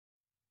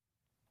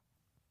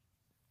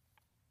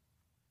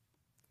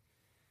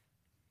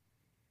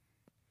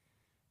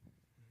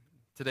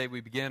Today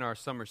we begin our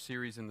summer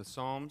series in the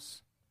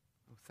Psalms.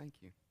 Oh, thank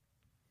you.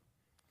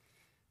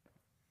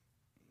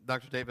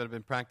 Dr. David, I've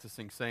been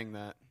practicing saying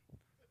that.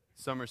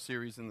 Summer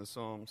series in the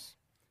Psalms.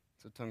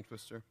 It's a tongue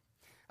twister.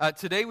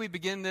 Today we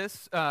begin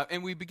this,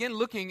 and we begin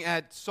looking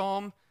at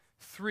Psalm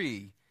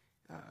 3.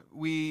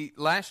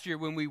 Last year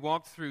when we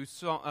walked through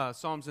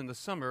Psalms in the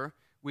summer,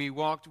 we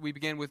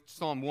began with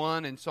Psalm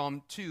 1 and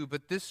Psalm 2,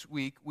 but this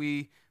week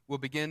we will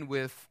begin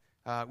with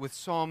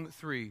Psalm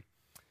 3.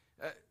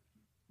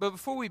 But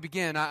before we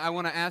begin, I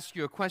want to ask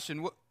you a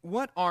question.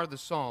 What are the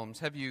Psalms?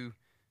 Have you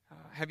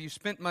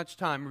spent much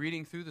time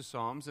reading through the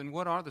Psalms? And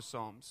what are the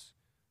Psalms?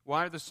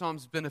 Why are the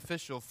Psalms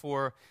beneficial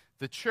for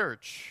the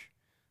church?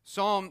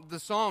 The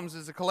Psalms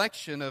is a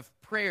collection of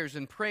prayers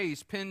and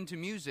praise penned to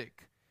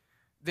music.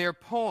 They're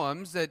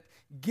poems that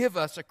give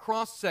us a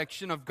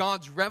cross-section of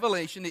God's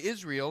revelation to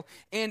Israel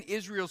and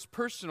Israel's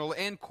personal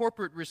and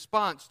corporate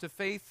response to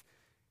faith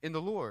in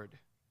the Lord.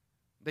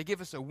 They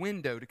give us a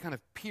window to kind of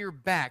peer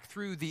back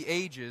through the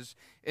ages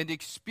and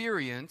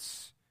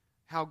experience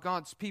how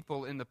God's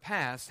people in the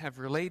past have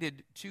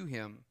related to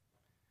Him.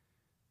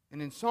 And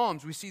in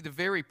Psalms, we see the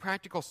very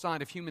practical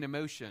side of human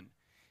emotion.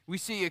 We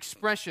see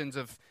expressions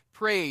of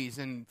praise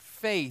and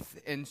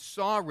faith and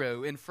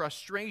sorrow and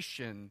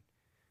frustration.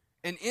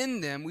 And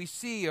in them, we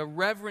see a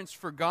reverence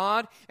for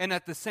God and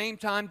at the same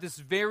time, this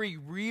very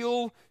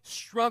real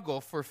struggle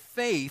for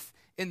faith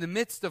in the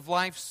midst of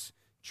life's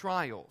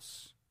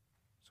trials.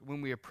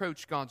 When we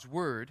approach God's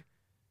Word,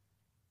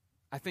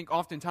 I think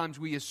oftentimes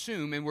we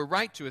assume, and we're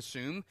right to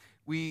assume,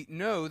 we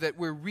know that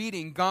we're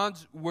reading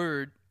God's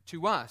Word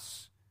to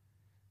us.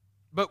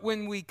 But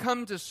when we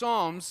come to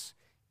Psalms,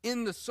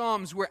 in the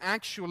Psalms we're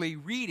actually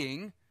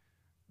reading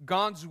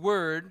God's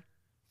Word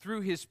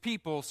through His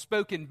people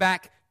spoken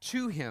back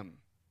to Him.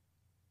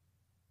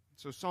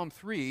 So Psalm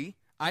 3,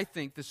 I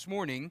think this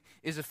morning,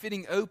 is a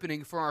fitting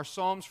opening for our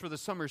Psalms for the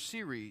summer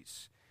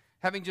series.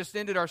 Having just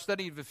ended our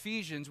study of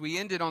Ephesians, we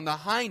ended on the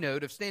high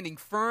note of standing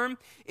firm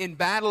in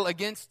battle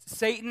against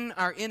Satan,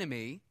 our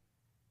enemy.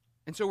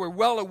 And so we're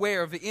well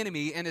aware of the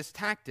enemy and his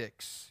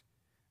tactics.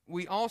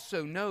 We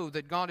also know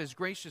that God has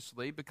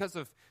graciously, because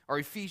of our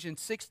Ephesians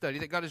 6 study,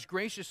 that God has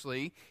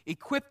graciously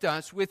equipped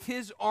us with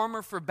His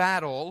armor for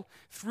battle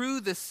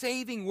through the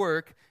saving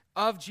work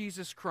of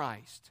Jesus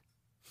Christ.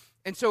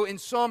 And so in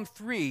Psalm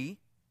 3,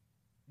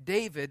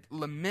 David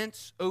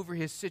laments over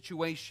his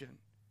situation.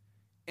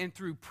 And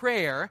through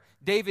prayer,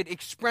 David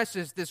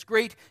expresses this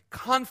great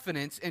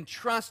confidence and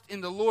trust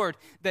in the Lord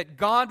that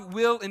God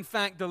will, in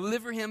fact,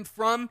 deliver him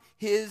from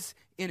his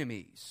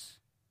enemies.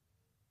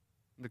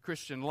 The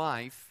Christian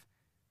life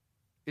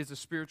is a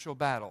spiritual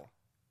battle,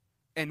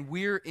 and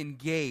we're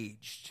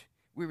engaged.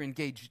 We're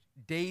engaged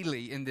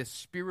daily in this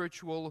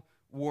spiritual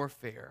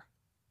warfare.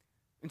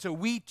 And so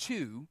we,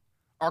 too,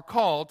 are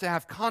called to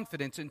have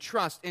confidence and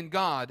trust in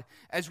God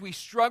as we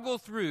struggle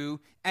through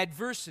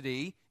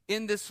adversity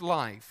in this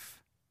life.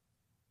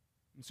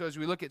 And so as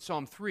we look at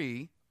Psalm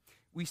 3,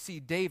 we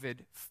see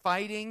David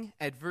fighting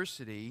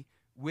adversity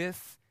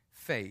with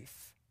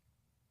faith.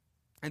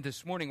 And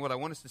this morning, what I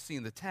want us to see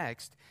in the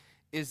text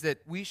is that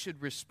we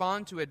should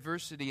respond to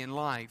adversity in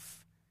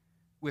life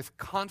with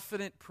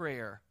confident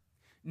prayer,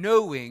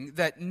 knowing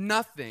that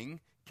nothing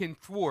can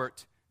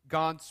thwart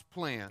God's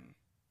plan.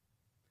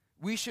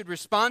 We should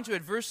respond to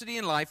adversity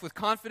in life with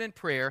confident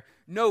prayer,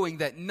 knowing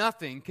that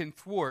nothing can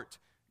thwart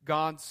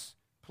God's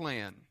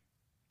plan.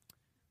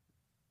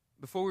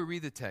 Before we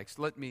read the text,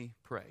 let me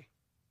pray.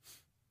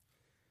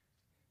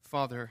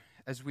 Father,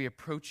 as we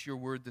approach your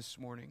word this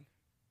morning,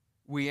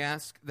 we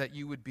ask that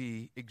you would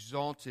be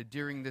exalted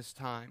during this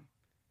time.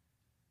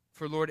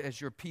 For Lord,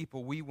 as your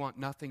people, we want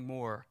nothing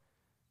more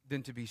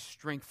than to be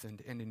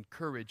strengthened and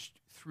encouraged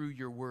through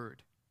your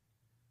word.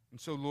 And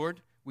so,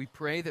 Lord, we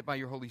pray that by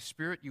your Holy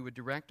Spirit you would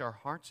direct our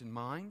hearts and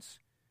minds.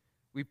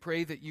 We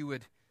pray that you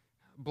would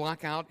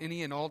block out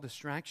any and all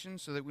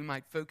distractions so that we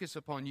might focus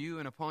upon you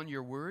and upon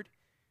your word.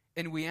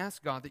 And we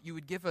ask, God, that you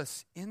would give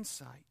us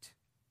insight.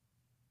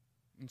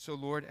 And so,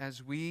 Lord,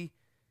 as we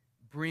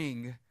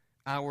bring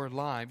our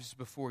lives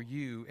before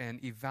you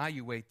and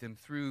evaluate them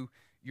through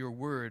your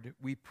word,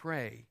 we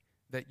pray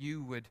that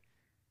you would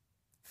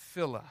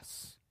fill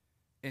us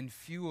and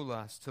fuel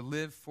us to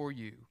live for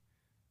you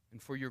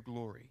and for your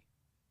glory.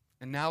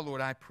 And now, Lord,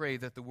 I pray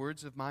that the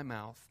words of my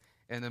mouth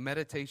and the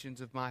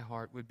meditations of my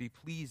heart would be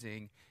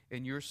pleasing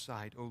in your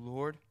sight, O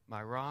Lord,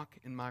 my rock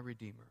and my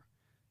redeemer.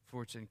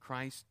 For it's in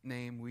Christ's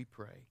name we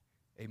pray.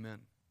 Amen.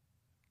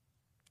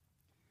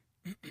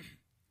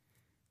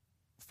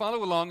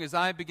 Follow along as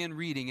I begin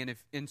reading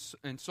in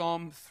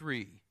Psalm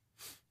 3.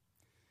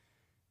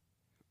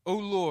 O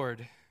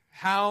Lord,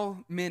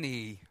 how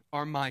many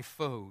are my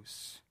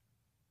foes?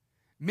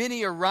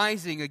 Many are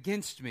rising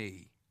against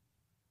me.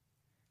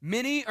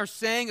 Many are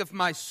saying of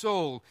my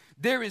soul,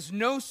 there is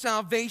no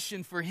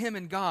salvation for him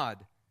in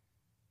God.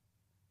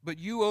 But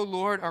you, O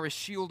Lord, are a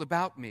shield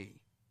about me,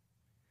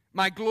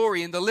 my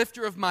glory and the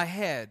lifter of my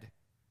head.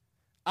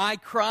 I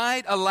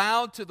cried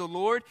aloud to the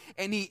Lord,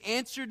 and he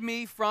answered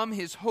me from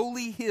his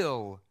holy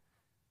hill.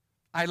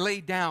 I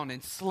lay down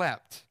and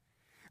slept.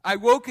 I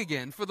woke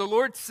again, for the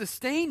Lord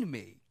sustained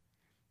me.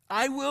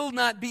 I will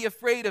not be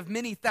afraid of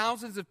many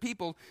thousands of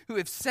people who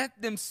have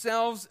set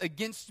themselves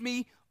against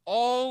me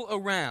all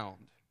around.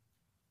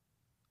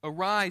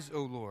 Arise,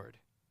 O Lord.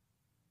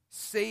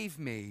 Save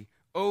me,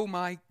 O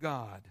my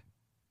God.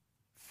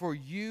 For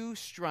you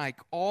strike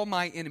all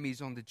my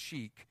enemies on the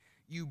cheek.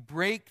 You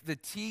break the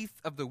teeth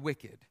of the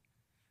wicked.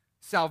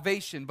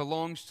 Salvation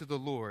belongs to the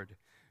Lord.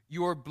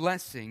 Your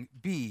blessing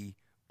be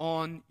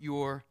on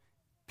your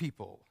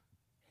people.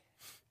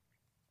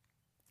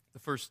 The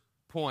first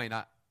point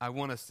I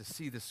want us to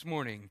see this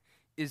morning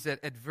is that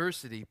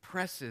adversity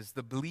presses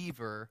the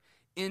believer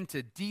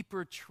into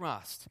deeper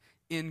trust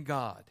in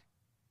God.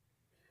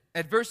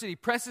 Adversity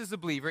presses the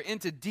believer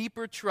into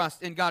deeper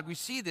trust in God. We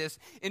see this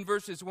in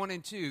verses 1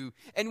 and 2,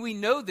 and we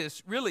know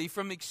this really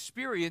from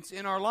experience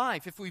in our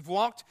life. If we've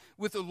walked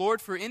with the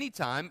Lord for any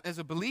time as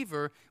a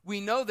believer,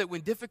 we know that when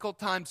difficult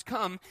times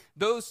come,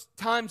 those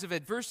times of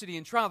adversity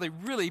and trial, they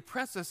really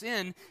press us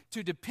in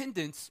to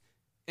dependence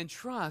and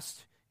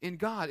trust in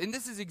God. And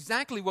this is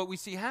exactly what we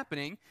see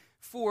happening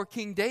for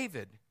King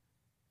David.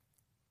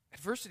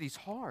 Adversity is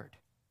hard.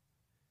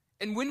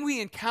 And when we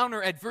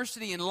encounter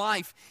adversity in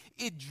life,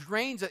 it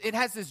drains us. It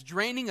has this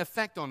draining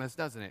effect on us,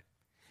 doesn't it?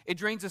 It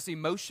drains us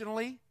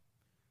emotionally,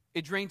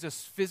 it drains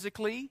us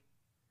physically,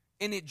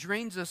 and it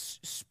drains us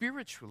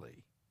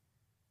spiritually.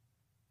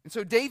 And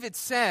so David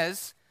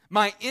says,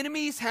 my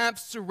enemies have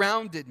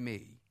surrounded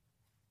me.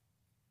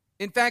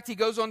 In fact, he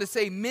goes on to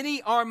say,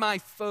 many are my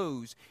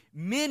foes.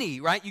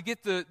 Many, right? You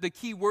get the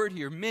key word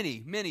here,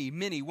 many, many,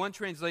 many. One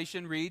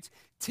translation reads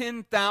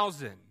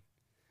 10,000.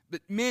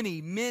 But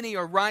many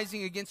are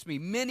rising against me.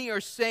 Many are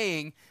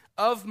saying,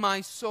 of my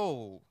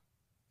soul.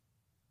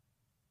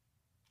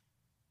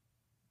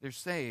 They're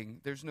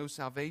saying there's no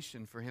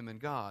salvation for him in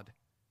God.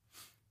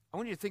 I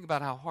want you to think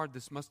about how hard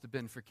this must have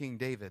been for King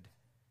David.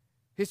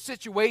 His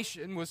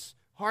situation was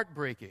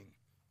heartbreaking.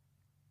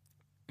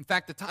 In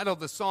fact, the title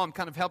of the psalm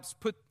kind of helps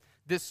put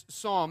this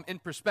psalm in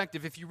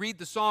perspective. If you read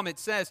the psalm, it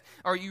says,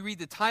 or you read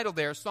the title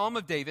there, Psalm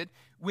of David,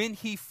 when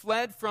he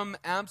fled from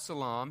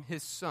Absalom,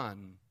 his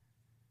son.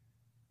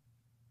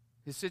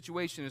 His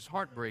situation is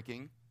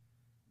heartbreaking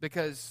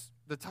because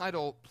the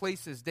title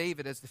places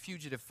David as the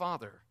fugitive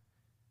father.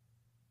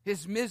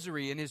 His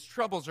misery and his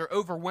troubles are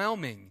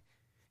overwhelming.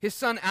 His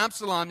son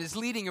Absalom is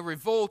leading a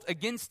revolt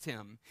against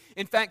him.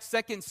 In fact,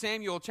 2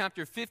 Samuel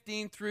chapter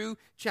 15 through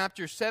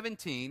chapter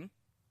 17,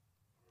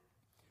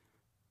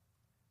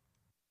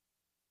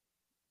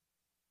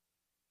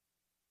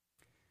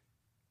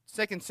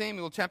 2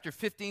 Samuel chapter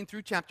 15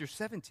 through chapter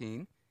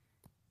 17,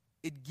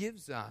 it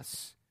gives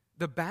us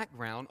the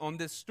background on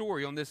this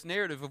story, on this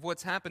narrative of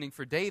what's happening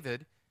for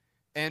David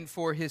and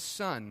for his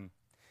son.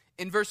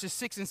 In verses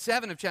 6 and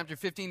 7 of chapter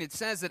 15, it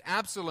says that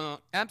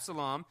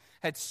Absalom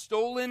had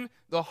stolen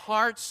the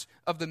hearts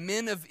of the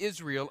men of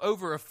Israel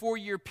over a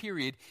 4-year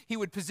period. He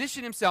would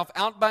position himself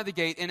out by the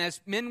gate, and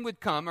as men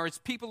would come, or as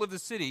people of the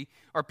city,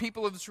 or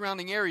people of the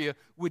surrounding area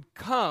would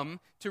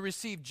come to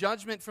receive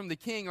judgment from the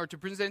king or to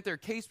present their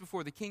case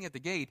before the king at the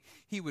gate,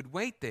 he would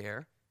wait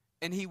there,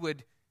 and he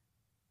would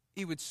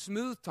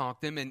smooth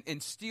talk them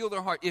and steal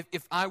their heart.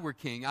 If I were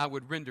king, I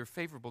would render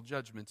favorable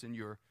judgments in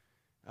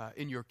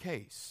your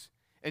case.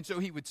 And so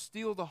he would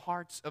steal the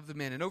hearts of the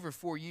men. And over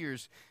 4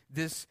 years,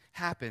 this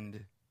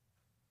happened.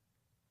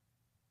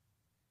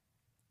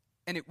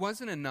 And it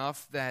wasn't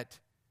enough that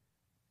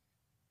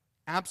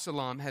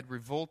Absalom had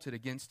revolted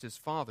against his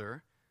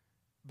father,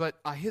 but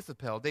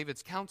Ahithophel,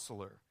 David's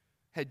counselor,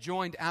 had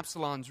joined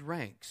Absalom's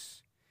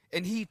ranks.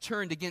 And he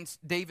turned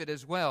against David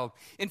as well.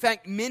 In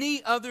fact,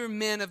 many other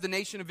men of the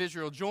nation of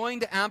Israel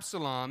joined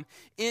Absalom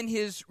in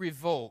his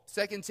revolt.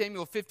 2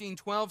 Samuel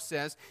 15:12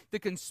 says, the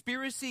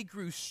conspiracy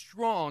grew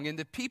strong, and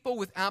the people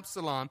with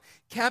Absalom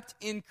kept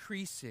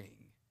increasing.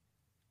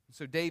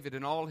 So David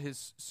and all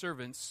his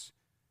servants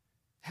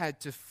had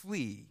to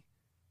flee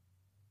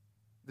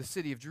the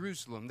city of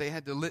Jerusalem. They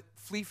had to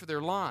flee for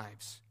their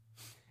lives.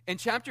 In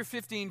chapter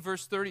 15,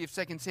 verse 30 of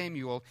 2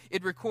 Samuel,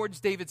 it records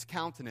David's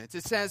countenance.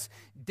 It says,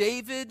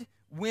 David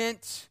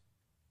went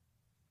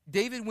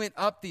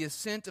up the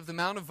ascent of the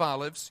Mount of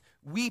Olives,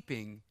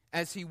 weeping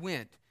as he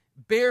went,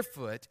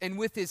 barefoot and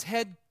with his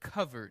head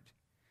covered.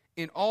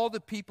 And all the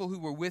people who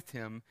were with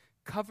him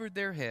covered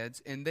their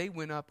heads, and they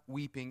went up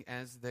weeping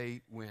as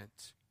they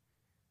went.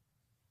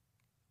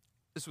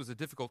 This was a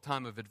difficult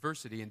time of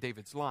adversity in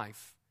David's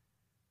life.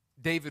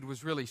 David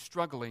was really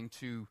struggling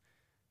to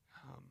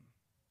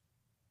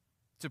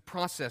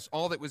process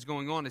all that was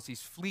going on as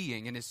he's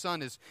fleeing, and his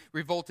son is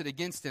revolted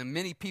against him.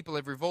 Many people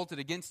have revolted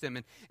against him,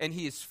 and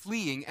he is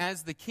fleeing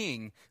as the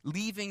king,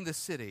 leaving the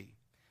city.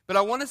 But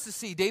I want us to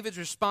see David's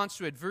response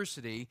to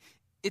adversity.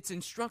 It's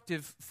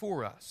instructive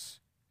for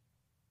us.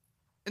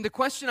 And the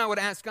question I would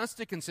ask us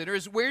to consider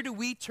is, where do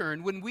we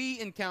turn when we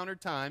encounter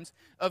times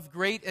of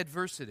great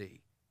adversity?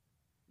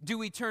 Do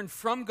we turn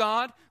from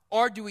God,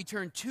 or do we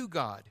turn to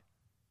God?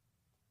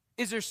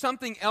 Is there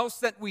something else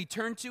that we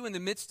turn to in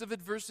the midst of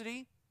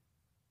adversity?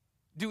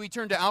 Do we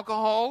turn to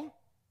alcohol?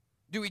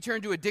 Do we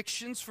turn to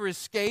addictions for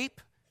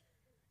escape?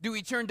 Do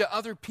we turn to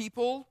other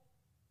people?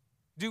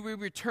 Do we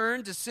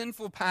return to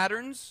sinful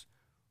patterns?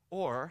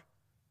 Or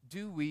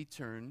do we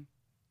turn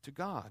to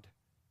God?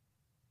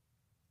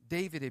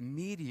 David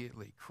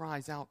immediately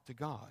cries out to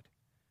God.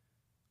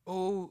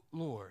 "O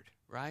Lord,"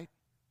 right?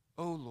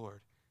 "O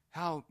Lord,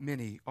 how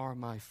many are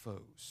my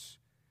foes?"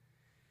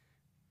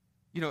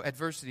 You know,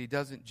 adversity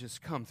doesn't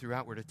just come through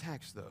outward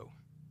attacks, though.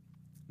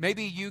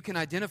 Maybe you can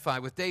identify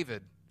with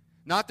David.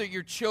 Not that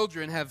your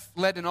children have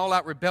led an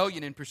all-out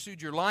rebellion and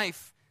pursued your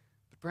life,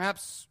 but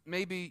perhaps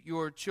maybe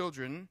your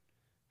children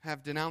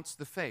have denounced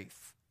the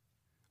faith.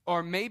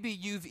 Or maybe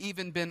you've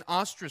even been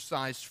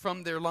ostracized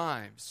from their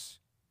lives.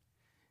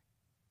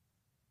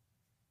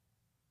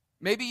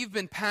 Maybe you've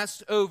been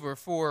passed over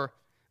for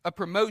a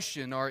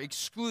promotion or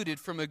excluded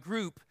from a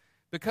group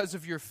because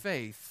of your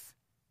faith.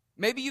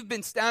 Maybe you've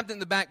been stabbed in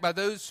the back by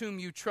those whom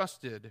you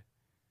trusted.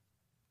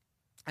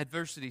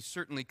 Adversity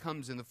certainly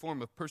comes in the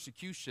form of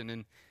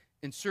persecution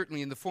and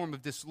certainly in the form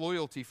of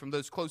disloyalty from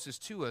those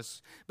closest to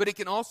us, but it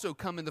can also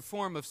come in the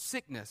form of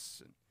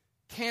sickness,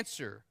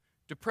 cancer,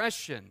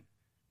 depression,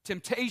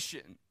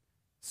 temptation,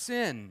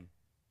 sin.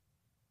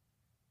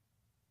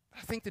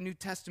 I think the New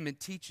Testament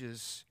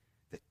teaches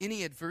that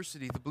any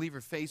adversity the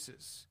believer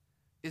faces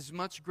is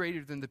much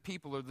greater than the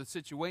people or the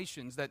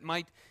situations that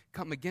might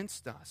come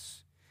against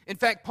us. In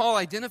fact, Paul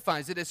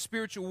identifies it as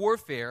spiritual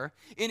warfare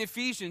in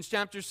Ephesians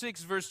chapter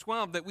 6, verse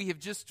 12 that we have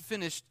just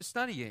finished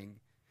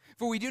studying.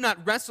 "For we do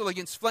not wrestle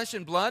against flesh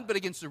and blood, but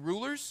against the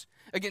rulers,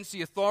 against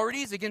the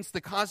authorities, against the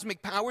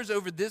cosmic powers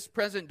over this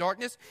present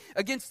darkness,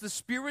 against the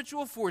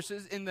spiritual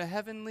forces in the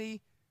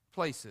heavenly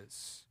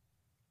places."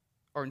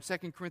 Or in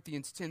 2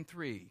 Corinthians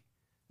 10:3,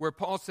 where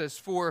Paul says,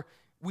 "For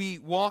we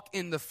walk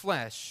in the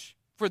flesh.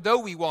 For though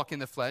we walk in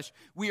the flesh,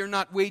 we are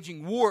not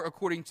waging war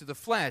according to the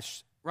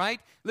flesh."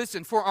 Right?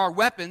 Listen, for our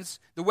weapons,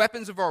 the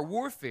weapons of our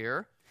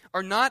warfare,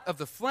 are not of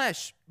the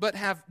flesh, but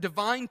have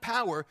divine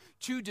power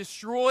to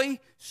destroy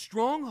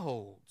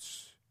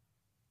strongholds.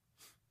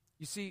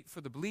 You see, for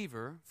the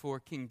believer,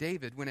 for King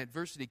David, when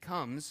adversity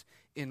comes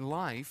in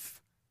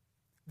life,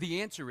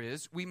 the answer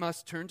is we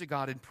must turn to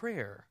God in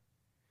prayer.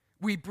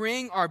 We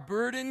bring our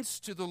burdens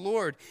to the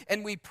Lord,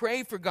 and we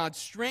pray for God's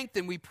strength,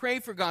 and we pray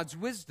for God's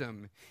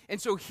wisdom.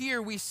 And so here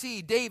we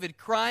see David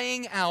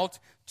crying out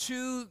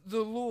to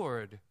the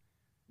Lord.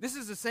 This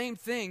is the same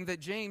thing that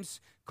James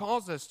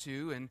calls us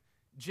to in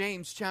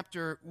James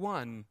chapter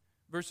 1,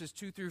 verses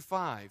 2 through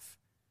 5.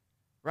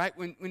 Right?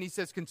 When he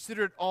says,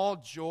 "Consider it all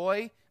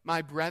joy,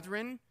 my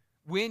brethren,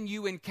 when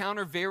you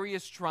encounter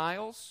various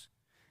trials,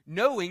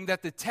 knowing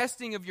that the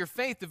testing of your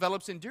faith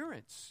develops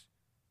endurance.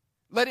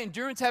 Let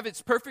endurance have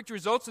its perfect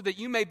result so that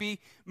you may be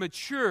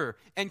mature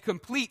and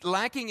complete,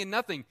 lacking in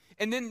nothing."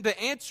 And then the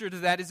answer to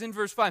that is in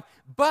verse 5.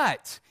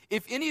 "But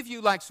if any of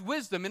you lacks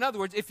wisdom," in other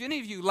words, if any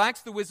of you lacks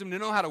the wisdom to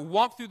know how to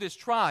walk through this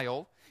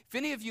trial, if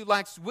any of you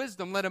lacks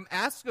wisdom, let him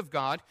ask of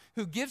God,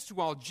 who gives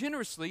to all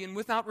generously and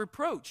without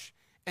reproach.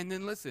 And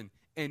then listen,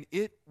 "and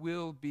it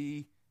will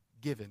be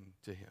given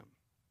to him."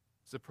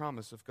 It's the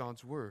promise of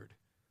God's word.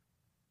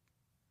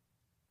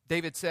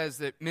 David says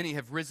that many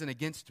have risen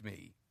against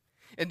me.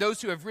 And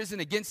those who have risen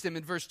against him,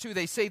 in verse 2,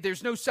 they say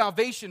there's no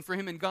salvation for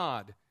him in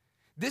God.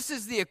 This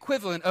is the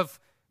equivalent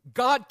of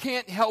God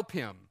can't help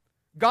him.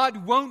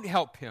 God won't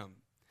help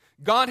him.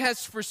 God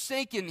has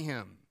forsaken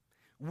him.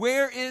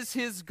 Where is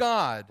his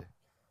God?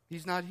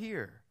 He's not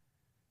here.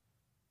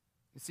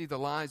 You see, the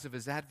lies of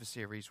his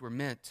adversaries were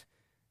meant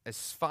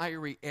as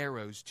fiery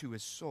arrows to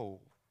his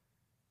soul.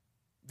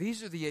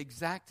 These are the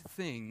exact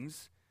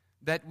things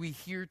that we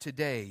hear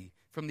today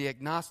from the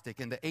agnostic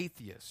and the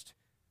atheist,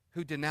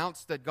 who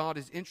denounce that God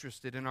is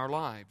interested in our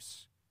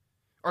lives.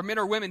 Or men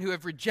or women who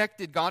have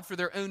rejected God for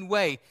their own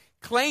way,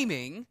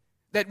 claiming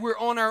that we're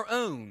on our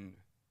own.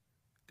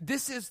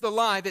 This is the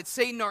lie that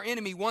Satan, our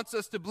enemy, wants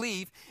us to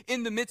believe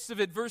in the midst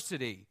of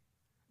adversity.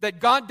 That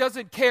God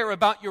doesn't care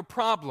about your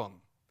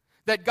problem.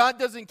 That God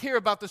doesn't care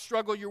about the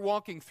struggle you're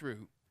walking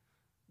through.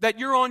 That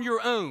you're on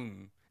your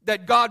own.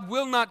 That God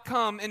will not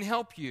come and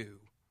help you.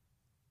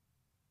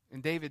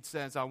 And David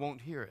says, "I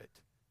won't hear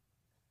it."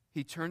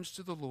 He turns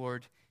to the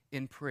Lord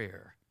in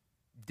prayer.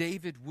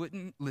 David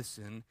wouldn't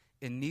listen,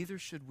 and neither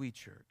should we,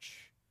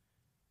 church.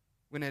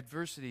 When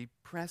adversity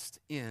pressed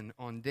in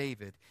on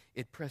David,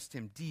 it pressed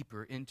him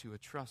deeper into a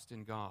trust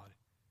in God.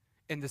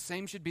 And the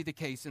same should be the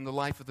case in the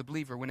life of the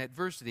believer. When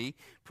adversity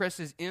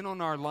presses in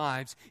on our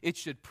lives, it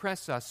should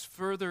press us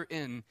further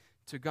in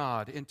to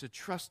God, into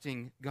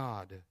trusting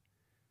God.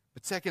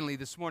 But secondly,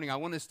 this morning, I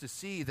want us to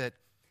see that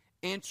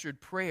answered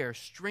prayer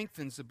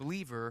strengthens the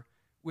believer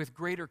with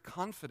greater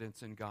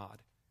confidence in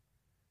God.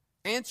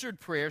 Answered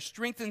prayer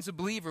strengthens a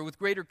believer with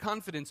greater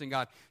confidence in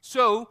God.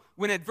 So,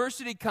 when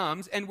adversity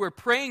comes and we're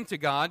praying to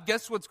God,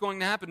 guess what's going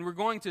to happen? We're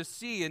going to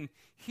see and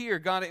hear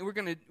God. We're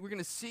going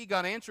to see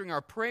God answering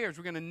our prayers.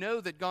 We're going to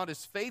know that God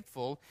is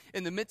faithful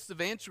in the midst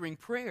of answering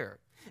prayer.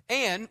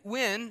 And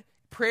when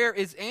prayer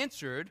is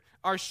answered,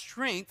 our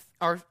strength,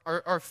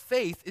 our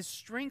faith is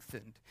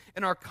strengthened,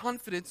 and our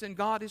confidence in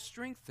God is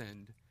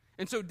strengthened.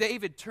 And so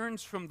David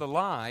turns from the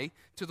lie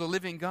to the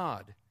living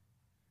God.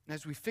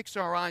 As we fix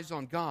our eyes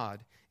on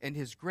God and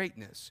His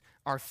greatness,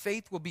 our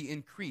faith will be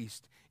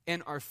increased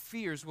and our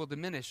fears will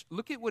diminish.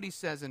 Look at what he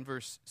says in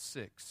verse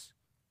 6.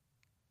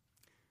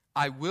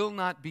 I will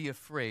not be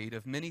afraid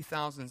of many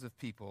thousands of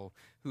people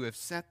who have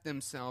set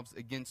themselves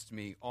against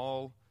me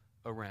all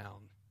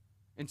around.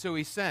 And so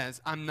he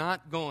says, I'm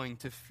not going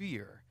to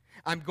fear.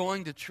 I'm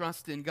going to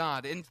trust in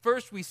God. And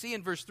first we see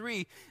in verse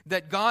 3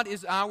 that God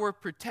is our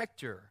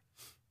protector.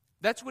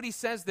 That's what he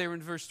says there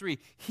in verse 3.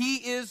 He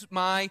is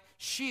my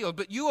shield.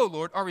 But you, O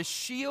Lord, are a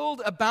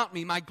shield about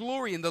me, my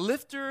glory, and the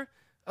lifter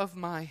of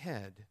my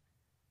head.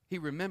 He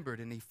remembered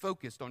and he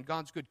focused on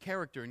God's good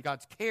character and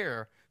God's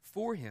care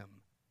for him.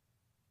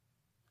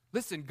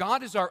 Listen,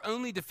 God is our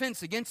only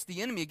defense against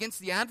the enemy, against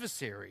the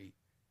adversary.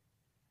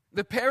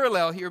 The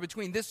parallel here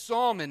between this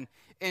psalm and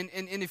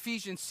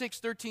Ephesians 6,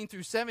 13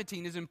 through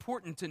 17 is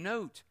important to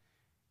note.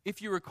 If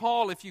you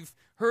recall, if you've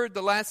heard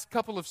the last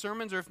couple of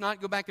sermons, or if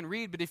not, go back and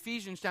read, but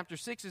Ephesians chapter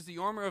 6 is the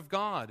armor of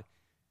God.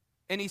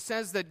 And he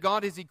says that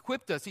God has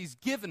equipped us, He's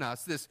given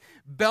us this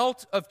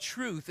belt of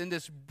truth and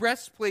this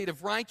breastplate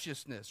of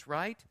righteousness,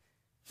 right?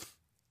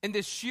 And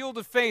this shield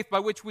of faith by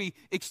which we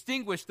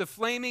extinguish the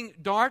flaming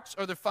darts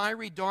or the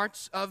fiery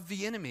darts of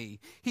the enemy.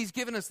 He's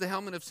given us the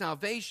helmet of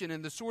salvation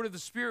and the sword of the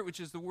Spirit, which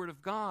is the Word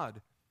of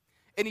God.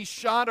 And He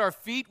shod our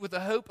feet with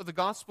the hope of the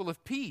gospel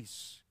of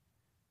peace.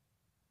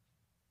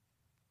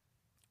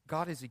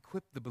 God has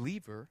equipped the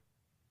believer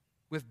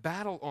with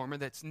battle armor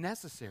that's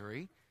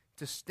necessary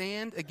to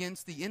stand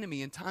against the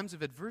enemy in times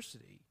of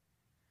adversity.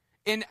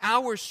 And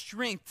our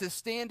strength to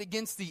stand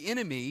against the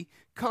enemy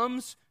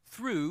comes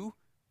through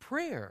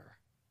prayer.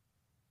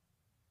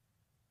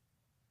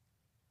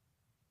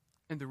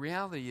 And the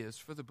reality is,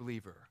 for the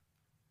believer,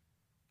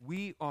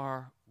 we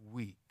are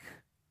weak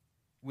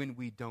when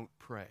we don't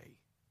pray.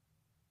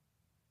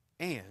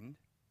 And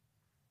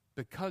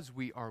because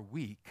we are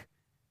weak,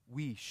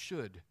 we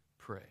should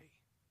pray.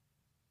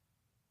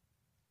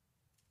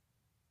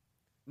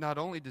 Not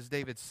only does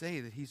David say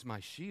that he's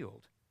my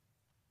shield,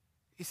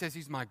 he says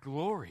he's my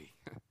glory.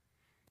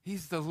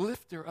 He's the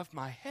lifter of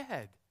my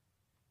head.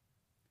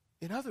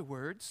 In other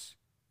words,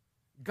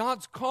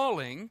 God's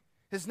calling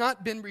has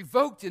not been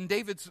revoked in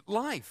David's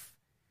life.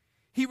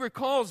 He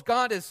recalls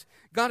God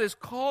has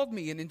called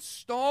me and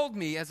installed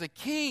me as a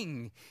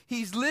king.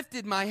 He's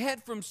lifted my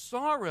head from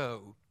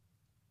sorrow.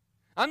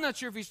 I'm not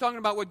sure if he's talking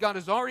about what God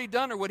has already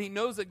done or what he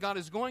knows that God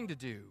is going to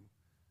do.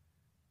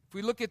 If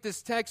we look at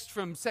this text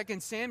from 2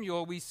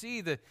 Samuel, we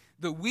see the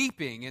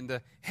weeping and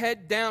the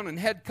head down and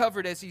head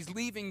covered as he's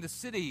leaving the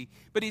city.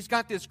 But he's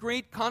got this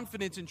great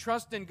confidence and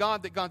trust in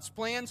God that God's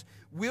plans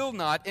will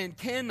not and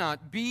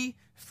cannot be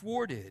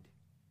thwarted.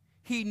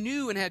 He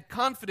knew and had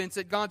confidence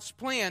that God's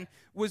plan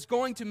was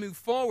going to move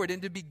forward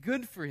and to be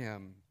good for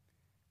him.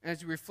 As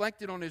he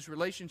reflected on his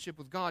relationship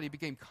with God, he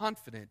became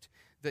confident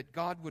that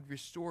God would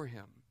restore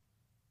him.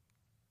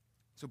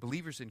 So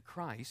believers in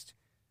Christ,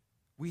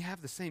 we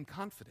have the same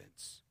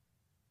confidence.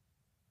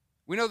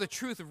 We know the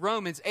truth of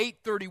Romans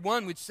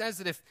 8:31, which says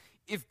that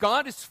if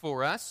God is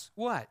for us,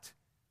 what?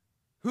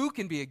 Who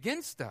can be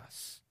against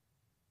us?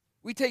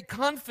 We take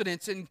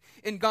confidence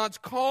in God's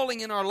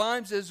calling in our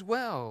lives as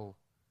well.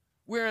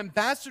 We're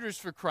ambassadors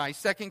for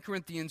Christ, 2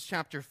 Corinthians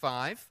chapter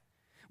 5.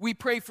 We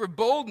pray for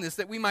boldness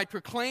that we might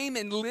proclaim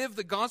and live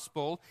the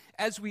gospel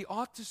as we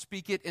ought to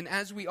speak it and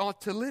as we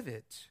ought to live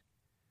it.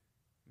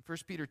 1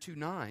 Peter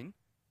 2:9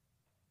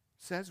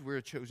 says we're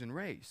a chosen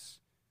race,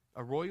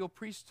 a royal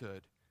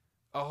priesthood,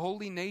 a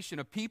holy nation,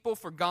 a people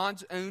for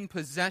God's own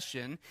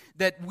possession,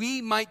 that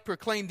we might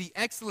proclaim the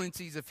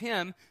excellencies of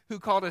Him who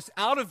called us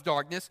out of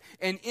darkness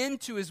and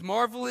into His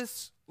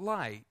marvelous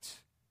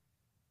light.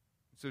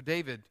 So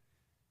David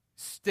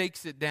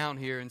stakes it down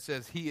here and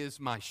says, He is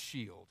my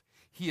shield.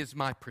 He is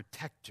my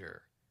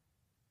protector.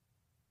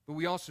 But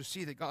we also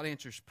see that God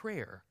answers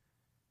prayer.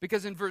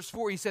 Because in verse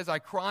 4 he says, I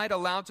cried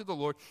aloud to the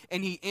Lord,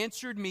 and He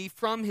answered me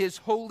from His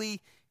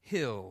holy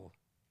hill.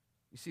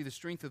 You see, the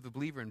strength of the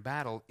believer in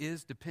battle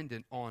is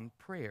dependent on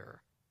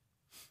prayer.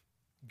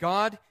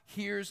 God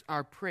hears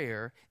our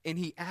prayer, and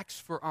He acts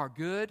for our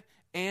good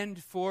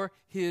and for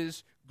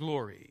His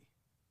glory.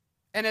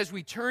 And as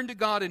we turn to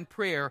God in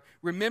prayer,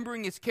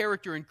 remembering His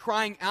character and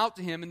crying out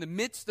to Him in the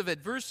midst of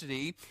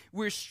adversity,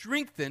 we're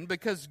strengthened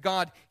because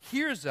God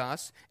hears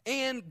us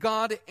and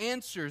God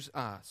answers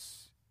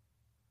us.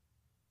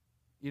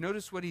 You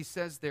notice what he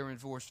says there in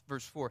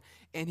verse 4.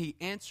 And He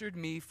answered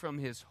me from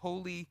His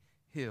holy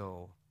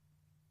hill.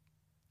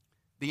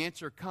 The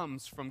answer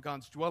comes from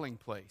God's dwelling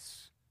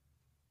place,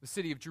 the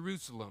city of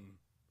Jerusalem,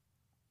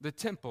 the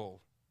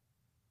temple,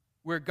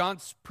 where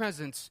God's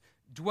presence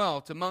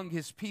dwelt among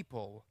His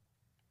people.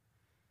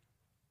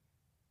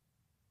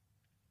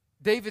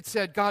 David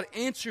said, God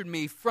answered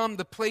me from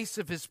the place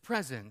of His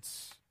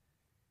presence.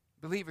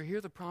 Believer,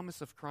 hear the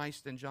promise of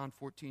Christ in John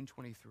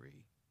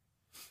 14:23,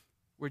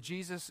 where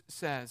Jesus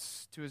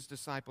says to His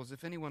disciples,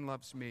 if anyone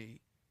loves me,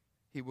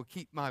 he will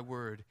keep my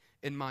word,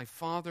 and my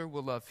Father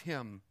will love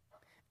him,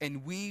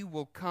 and we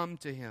will come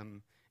to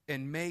him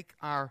and make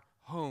our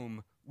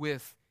home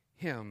with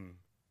him.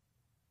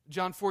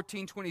 John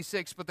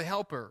 14:26, but the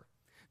Helper,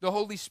 the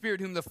Holy Spirit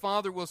whom the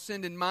Father will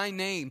send in my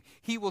name.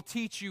 He will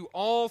teach you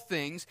all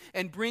things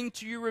and bring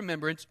to your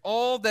remembrance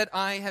all that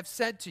I have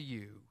said to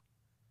you.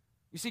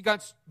 You see,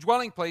 God's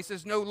dwelling place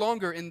is no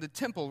longer in the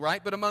temple,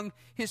 right, but among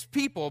His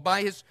people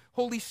by His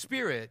Holy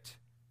Spirit.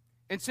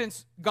 And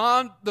since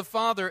God the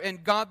Father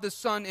and God the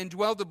Son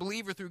indwell the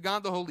believer through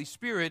God the Holy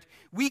Spirit,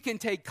 we can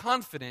take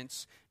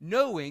confidence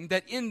knowing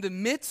that in the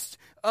midst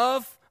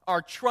of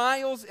our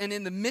trials and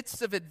in the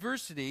midst of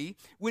adversity,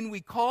 when we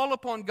call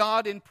upon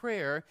God in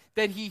prayer,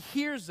 that He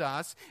hears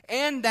us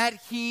and that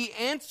He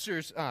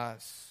answers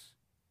us.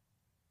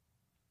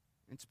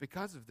 It's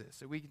because of this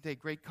that we can take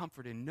great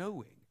comfort in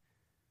knowing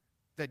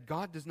that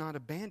God does not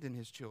abandon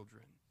His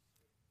children.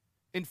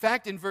 In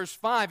fact, in verse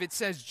 5, it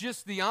says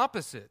just the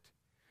opposite,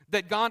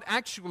 that God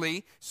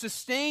actually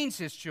sustains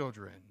His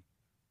children.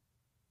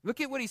 Look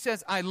at what He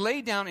says, I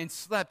lay down and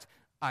slept.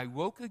 I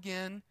woke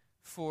again,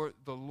 for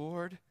the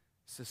Lord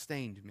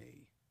sustained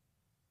me.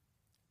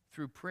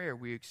 Through prayer,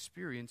 we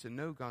experience and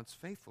know God's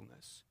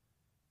faithfulness.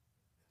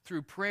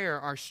 Through prayer,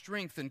 our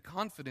strength and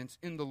confidence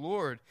in the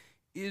Lord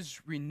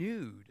is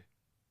renewed.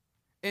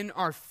 And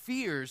our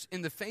fears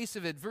in the face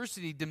of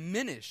adversity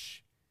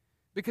diminish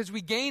because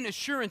we gain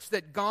assurance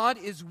that God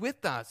is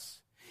with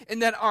us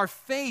and that our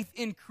faith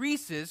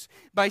increases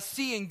by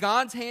seeing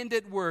God's hand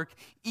at work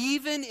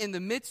even in the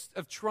midst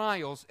of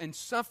trials and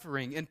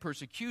suffering and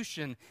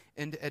persecution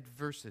and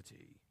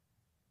adversity.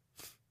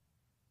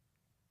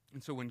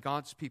 And so when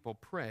God's people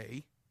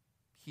pray,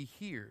 He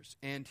hears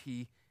and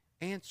He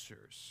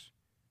answers.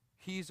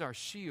 He's our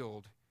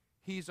shield.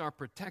 He's our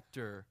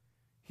protector.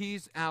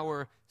 He's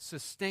our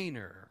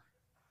sustainer.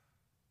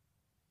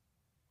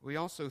 We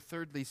also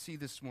thirdly see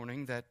this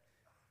morning that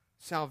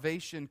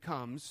salvation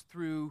comes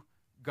through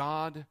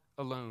God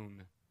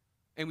alone.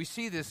 And we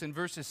see this in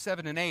verses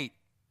 7 and 8.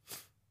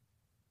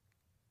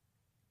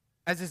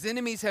 As His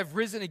enemies have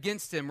risen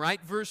against Him,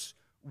 right? Verse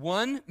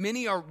 1,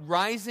 many are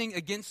rising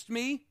against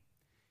me.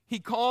 He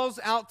calls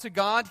out to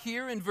God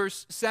here in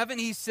verse 7.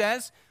 He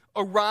says,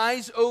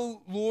 arise,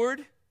 O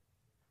Lord.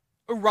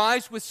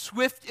 Arise with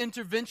swift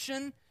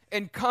intervention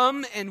and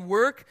come and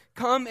work,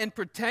 come and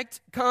protect,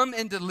 come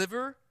and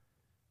deliver.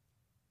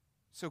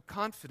 So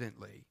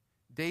confidently,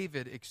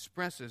 David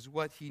expresses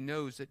what he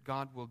knows that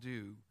God will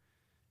do.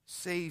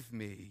 Save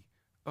me,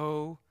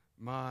 O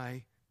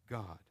my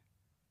God.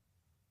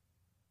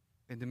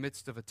 In the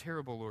midst of a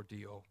terrible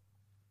ordeal,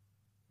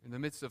 in the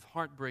midst of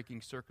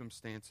heartbreaking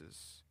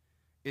circumstances,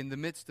 in the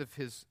midst of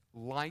his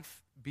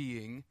life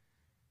being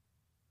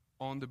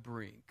on the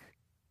brink,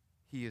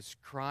 he is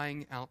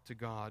crying out to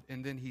God.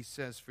 And then he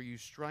says, for you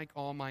strike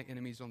all my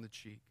enemies on the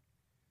cheek.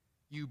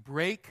 You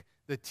break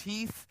the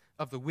teeth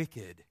of the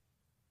wicked.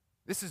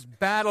 This is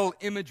battle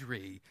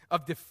imagery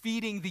of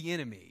defeating the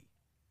enemy.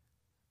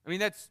 I mean,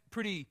 that's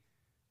pretty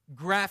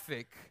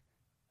graphic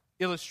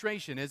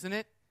illustration, isn't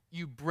it?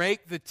 You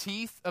break the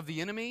teeth of the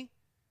enemy.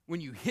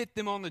 When you hit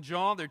them on the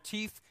jaw, their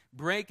teeth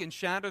break and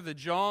shatter. The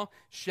jaw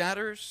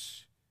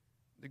shatters.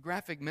 The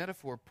graphic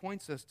metaphor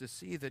points us to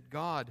see that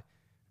God,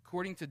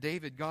 according to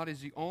David, God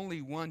is the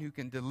only one who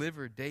can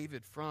deliver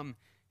David from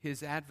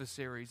his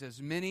adversaries,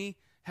 as many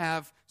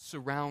have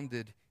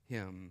surrounded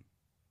him.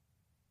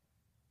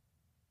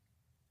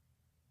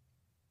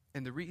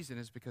 And the reason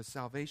is because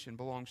salvation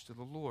belongs to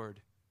the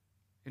Lord.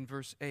 In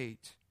verse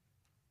 8,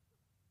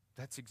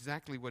 that's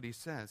exactly what he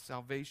says.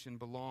 Salvation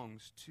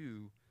belongs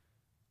to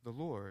the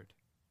Lord.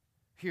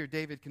 Here,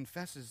 David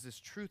confesses this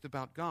truth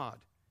about God.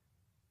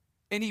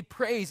 And he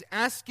prays,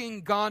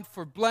 asking God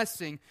for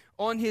blessing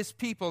on his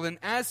people and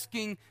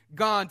asking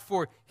God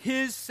for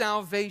his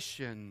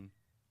salvation.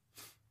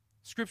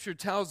 Scripture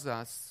tells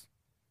us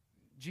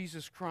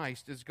Jesus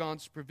Christ is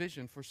God's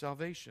provision for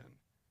salvation.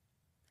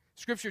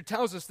 Scripture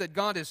tells us that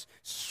God has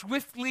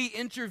swiftly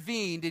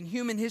intervened in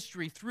human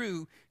history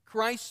through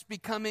Christ's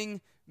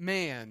becoming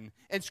man.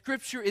 And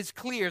Scripture is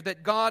clear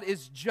that God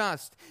is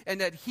just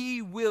and that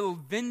He will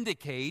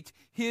vindicate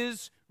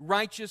His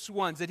righteous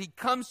ones, that He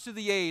comes to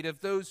the aid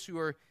of those who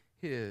are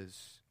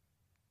His.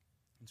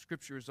 And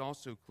Scripture is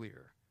also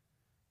clear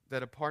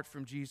that apart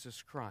from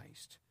Jesus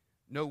Christ,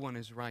 no one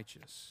is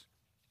righteous.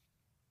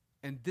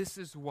 And this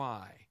is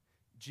why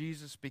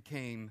Jesus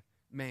became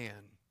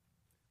man.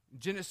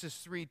 Genesis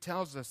 3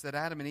 tells us that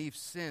Adam and Eve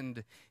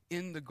sinned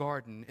in the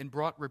garden and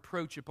brought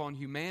reproach upon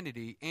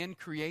humanity and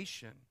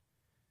creation.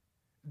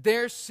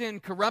 Their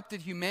sin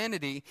corrupted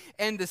humanity,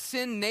 and the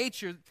sin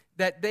nature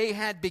that they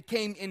had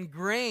became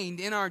ingrained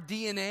in our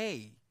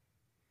DNA.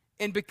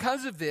 And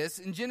because of this,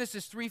 in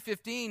Genesis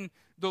 3:15,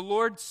 the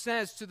Lord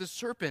says to the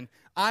serpent,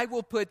 I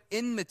will put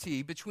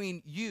enmity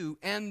between you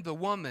and the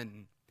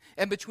woman,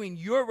 and between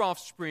your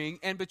offspring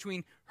and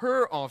between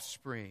her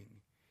offspring.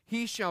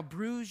 He shall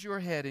bruise your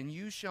head, and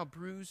you shall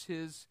bruise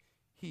his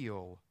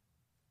heel.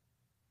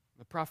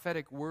 The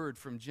prophetic word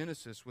from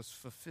Genesis was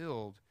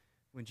fulfilled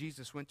when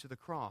Jesus went to the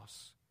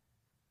cross.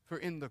 For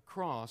in the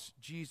cross,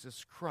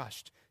 Jesus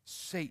crushed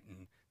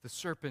Satan, the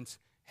serpent's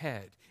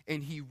head,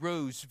 and he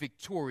rose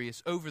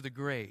victorious over the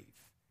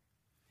grave.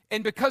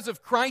 And because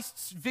of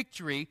Christ's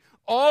victory,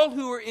 all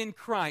who are in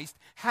Christ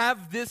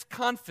have this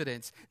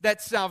confidence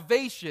that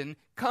salvation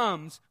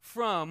comes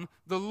from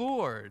the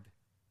Lord.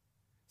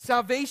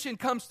 Salvation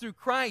comes through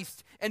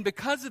Christ, and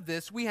because of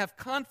this, we have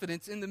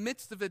confidence in the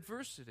midst of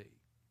adversity.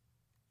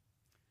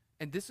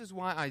 And this is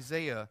why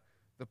Isaiah,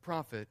 the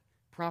prophet,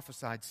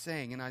 prophesied,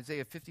 saying in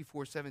Isaiah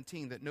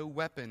 54:17, that no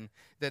weapon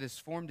that is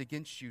formed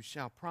against you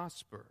shall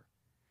prosper.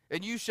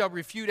 And you shall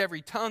refute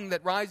every tongue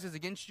that rises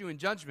against you in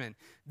judgment.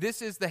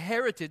 This is the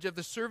heritage of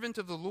the servant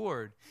of the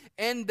Lord,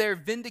 and their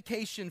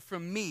vindication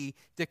from me,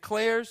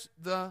 declares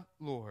the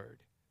Lord.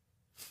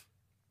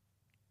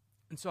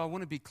 And so I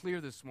want to be clear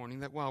this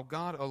morning that while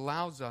God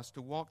allows us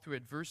to walk through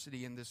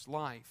adversity in this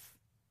life,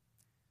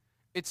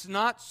 it's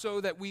not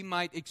so that we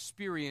might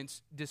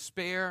experience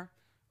despair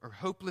or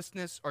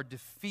hopelessness or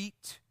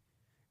defeat.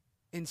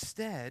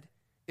 Instead,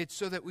 it's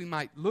so that we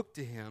might look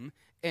to Him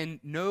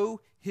and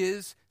know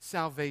His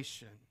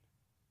salvation.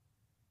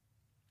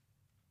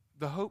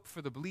 The hope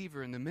for the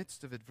believer in the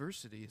midst of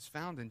adversity is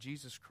found in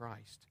Jesus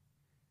Christ.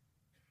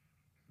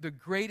 The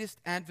greatest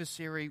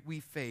adversary we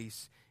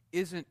face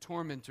isn't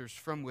tormentors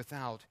from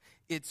without.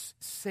 It's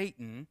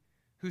Satan,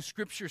 who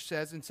Scripture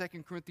says in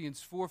 2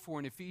 Corinthians 4:4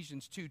 and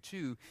Ephesians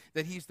 2:2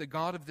 that he's the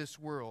god of this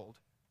world.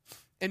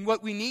 And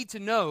what we need to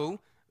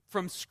know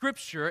from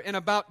Scripture and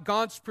about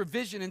God's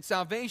provision and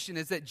salvation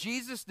is that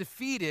Jesus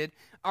defeated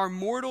our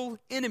mortal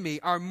enemy,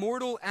 our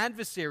mortal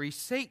adversary,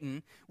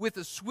 Satan, with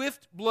a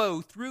swift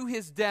blow through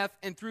His death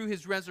and through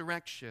His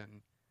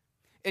resurrection.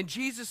 And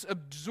Jesus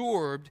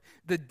absorbed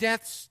the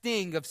death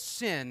sting of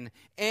sin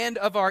and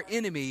of our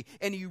enemy,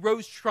 and He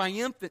rose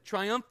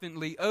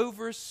triumphantly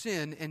over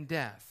sin and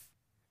death.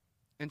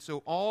 And so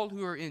all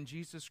who are in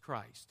Jesus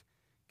Christ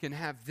can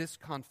have this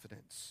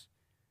confidence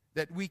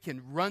that we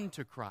can run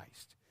to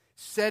Christ,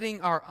 setting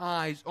our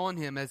eyes on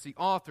Him as the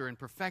author and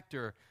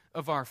perfecter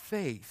of our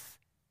faith,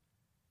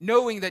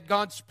 knowing that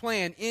God's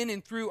plan in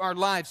and through our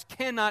lives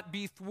cannot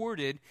be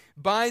thwarted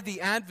by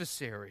the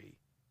adversary.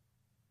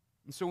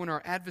 And so when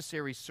our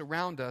adversaries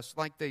surround us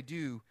like they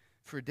do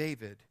for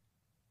David,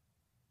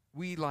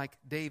 we, like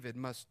David,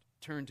 must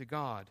turn to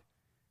God,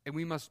 and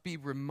we must be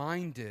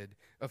reminded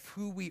of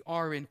who we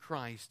are in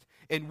Christ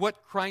and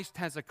what Christ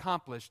has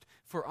accomplished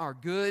for our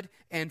good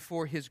and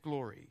for His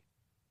glory.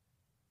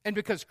 And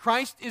because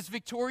Christ is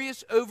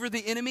victorious over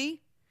the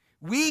enemy,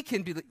 we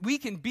can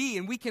be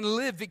and we can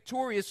live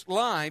victorious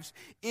lives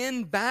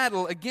in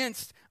battle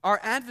against our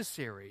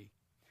adversary.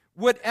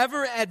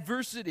 Whatever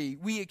adversity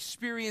we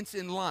experience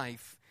in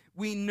life,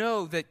 we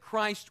know that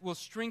Christ will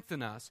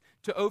strengthen us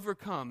to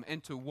overcome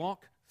and to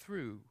walk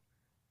through,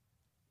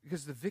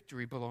 because the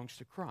victory belongs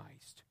to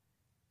Christ.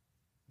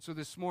 So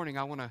this morning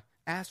I want to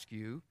ask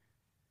you,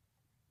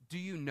 do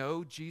you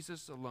know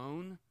Jesus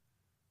alone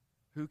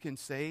who can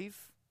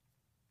save?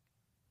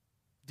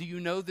 Do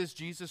you know this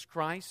Jesus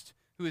Christ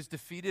who has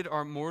defeated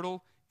our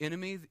mortal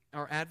enemy,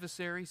 our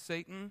adversary,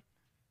 Satan?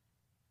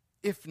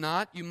 If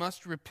not, you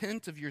must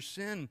repent of your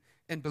sin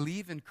and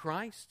believe in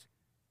Christ.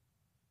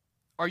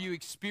 Are you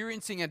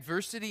experiencing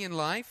adversity in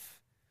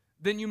life?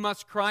 Then you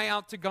must cry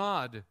out to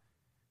God.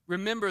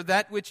 Remember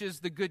that which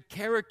is the good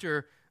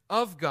character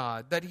of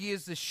God, that He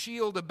is the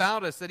shield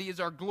about us, that He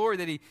is our glory,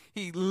 that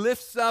He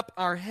lifts up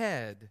our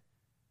head.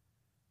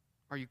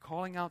 Are you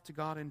calling out to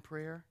God in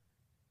prayer?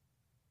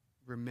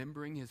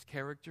 Remembering His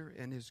character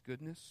and His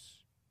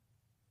goodness?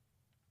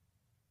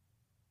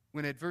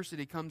 When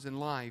adversity comes in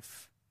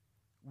life,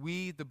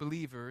 we, the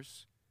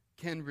believers,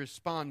 can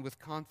respond with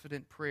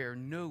confident prayer,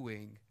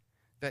 knowing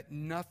that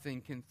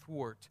nothing can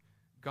thwart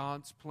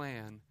God's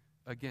plan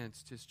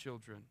against His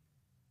children.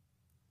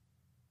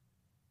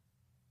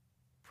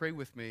 Pray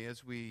with me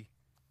as we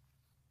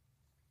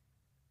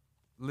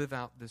live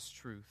out this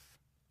truth.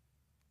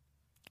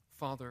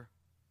 Father,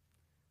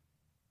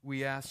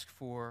 we ask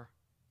for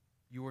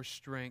Your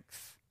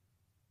strength.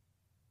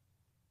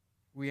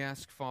 We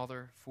ask,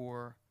 Father,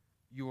 for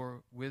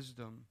Your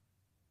wisdom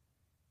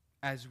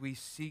as we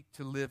seek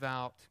to live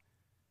out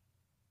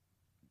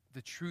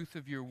the truth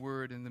of Your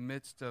word in the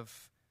midst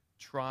of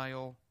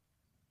trial,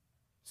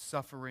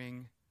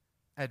 suffering,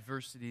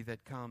 adversity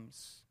that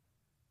comes.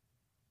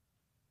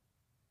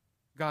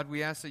 God,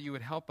 we ask that You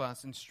would help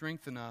us and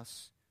strengthen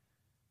us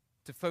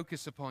to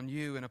focus upon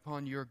You and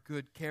upon Your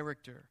good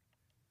character.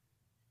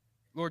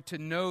 Lord, to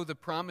know the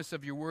promise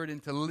of Your word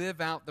and to live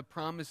out the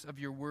promise of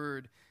Your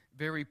word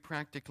very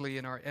practically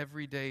in our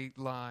everyday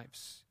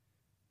lives.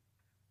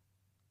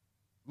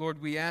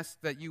 Lord, we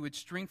ask that You would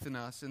strengthen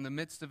us in the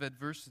midst of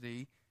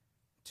adversity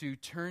to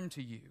turn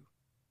to You,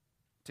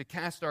 to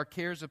cast our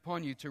cares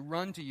upon You, to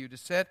run to You, to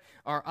set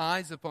our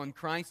eyes upon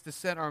Christ, to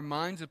set our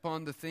minds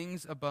upon the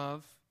things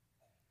above.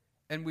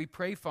 And we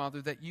pray,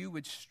 Father, that You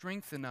would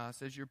strengthen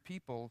us as Your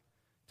people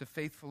to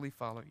faithfully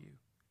follow You.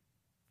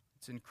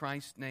 It's in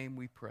Christ's name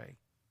we pray.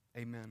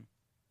 Amen.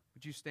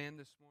 Would you stand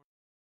this morning?